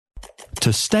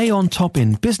To stay on top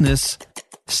in business,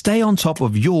 stay on top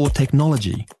of your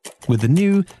technology with the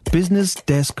new Business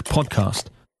Desk podcast,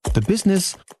 The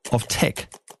Business of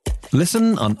Tech.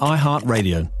 Listen on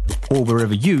iHeartRadio or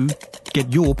wherever you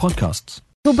get your podcasts.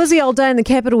 Well, busy old day in the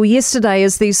capital yesterday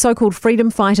as these so-called freedom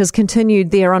fighters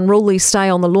continued their unruly stay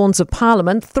on the lawns of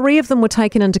Parliament. 3 of them were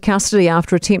taken into custody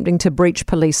after attempting to breach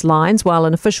police lines, while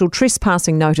an official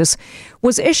trespassing notice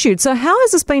was issued. So how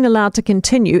has this been allowed to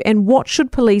continue, and what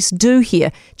should police do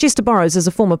here? Chester Burrows, as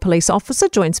a former police officer,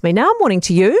 joins me now. Morning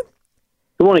to you.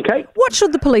 Good morning, Kate. What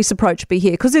should the police approach be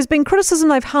here? Because there's been criticism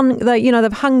they've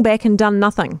hung back and done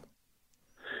nothing.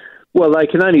 Well, they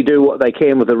can only do what they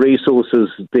can with the resources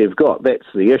they've got. That's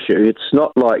the issue. It's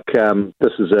not like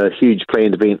this is a huge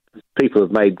planned event. People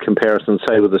have made comparisons,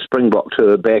 say, with the Springbok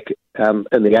tour back in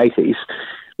the 80s,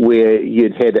 where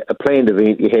you'd had a planned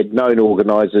event, you had known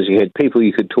organisers, you had people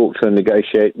you could talk to and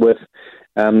negotiate with,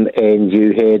 and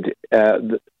you had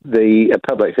the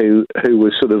public who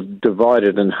was sort of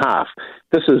divided in half.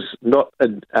 This is not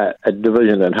a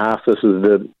division in half. This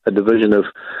is a division of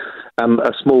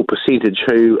a small percentage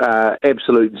who are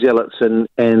absolute zealots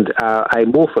and are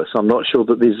amorphous. I'm not sure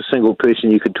that there's a single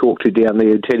person you could talk to down there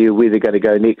and tell you where they're going to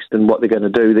go next and what they're going to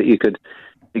do that you could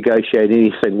negotiate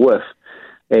anything with.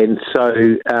 And so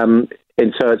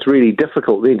it's really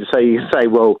difficult then to say,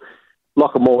 well,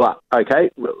 lock them all up,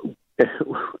 okay?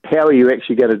 How are you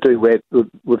actually going to do that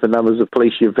with the numbers of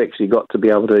police you've actually got to be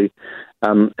able to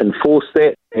enforce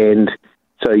that? And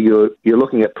so you're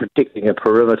looking at protecting a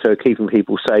perimeter, keeping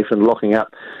people safe, and locking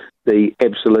up the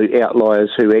absolute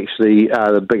outliers who actually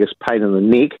are the biggest pain in the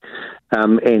neck,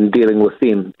 and dealing with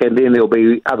them. And then there'll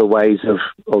be other ways of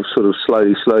sort of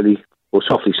slowly, or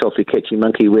softly catchy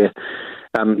monkey, where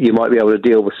you might be able to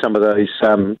deal with some of those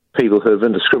people who have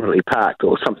indiscriminately parked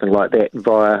or something like that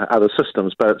via other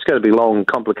systems. But it's going to be long,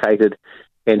 complicated,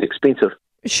 and expensive.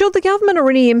 Should the government or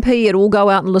any MP at all go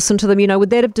out and listen to them? Would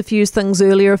that have diffused things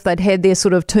earlier if they'd had their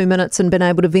sort of 2 minutes and been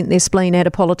able to vent their spleen at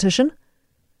a politician?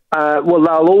 Well,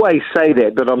 they'll always say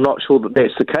that, but I'm not sure that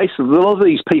that's the case. A lot of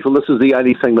these people, this is the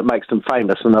only thing that makes them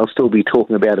famous, and they'll still be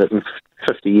talking about it in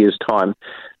 50 years' time,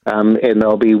 and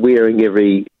they'll be wearing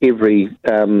every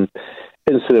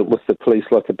incident with the police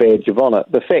like a badge of honour.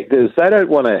 The fact is, they don't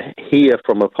want to hear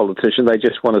from a politician. They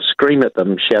just want to scream at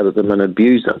them, shout at them, and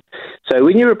abuse them. So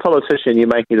when you're a politician, you're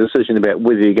making a decision about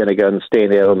whether you're going to go and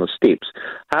stand out on the steps.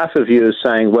 Half of you is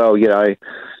saying, well, you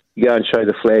go and show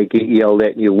the flag, get yelled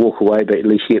at, and you walk away, but at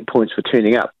least you get points for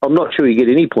turning up. I'm not sure you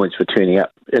get any points for turning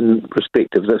up in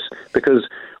respect of this, because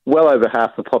well over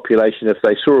half the population, if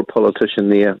they saw a politician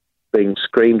there being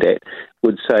screamed at,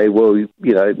 would say, well,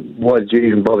 why did you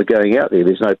even bother going out there?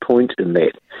 There's no point in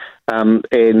that.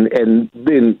 And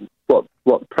then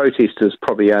what protesters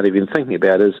probably aren't even thinking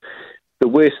about is the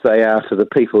worse they are to the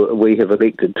people that we have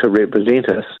elected to represent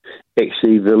us,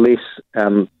 actually the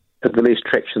less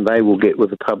traction they will get with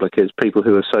the public as people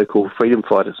who are so-called freedom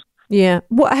fighters. Yeah.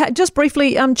 Well, just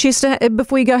briefly, Chester,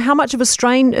 before you go, how much of a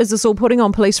strain is this all putting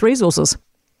on police resources?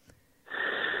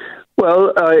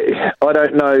 Well, I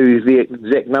don't know the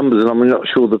exact numbers, and I'm not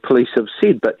sure the police have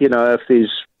said, but, if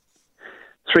there's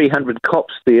 300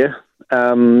 cops there,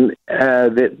 then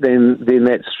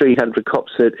that's 300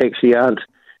 cops that actually aren't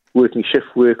working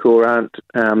shift work or aren't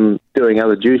doing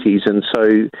other duties. And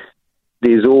so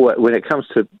there's always, when it comes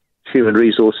to human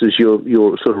resources,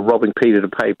 you're sort of robbing Peter to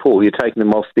pay Paul. You're taking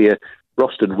them off their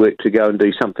rostered work to go and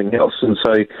do something else, and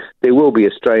so there will be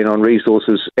a strain on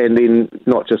resources, and then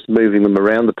not just moving them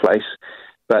around the place,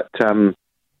 but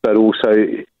also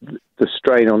the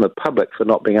strain on the public for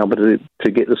not being able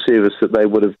to get the service that they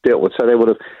would have dealt with. So they would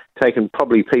have taken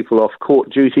probably people off court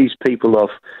duties, people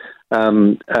off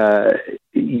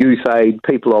youth aid,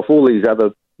 people off all these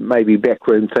other maybe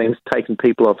backroom things, taking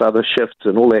people off other shifts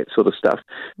and all that sort of stuff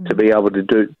to be able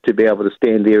to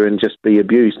stand there and just be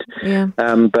abused. Yeah.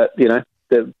 But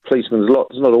the policeman's lot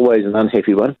is not always an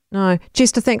unhappy one. No.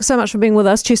 Chester, thanks so much for being with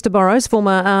us. Chester Burrows,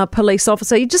 former police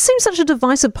officer. It just seems such a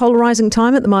divisive, polarising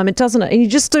time at the moment, doesn't it? And you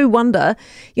just do wonder,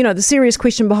 the serious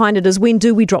question behind it is, when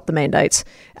do we drop the mandates?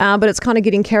 But it's kind of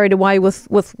getting carried away with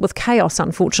chaos,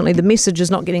 unfortunately. The message is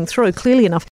not getting through clearly enough.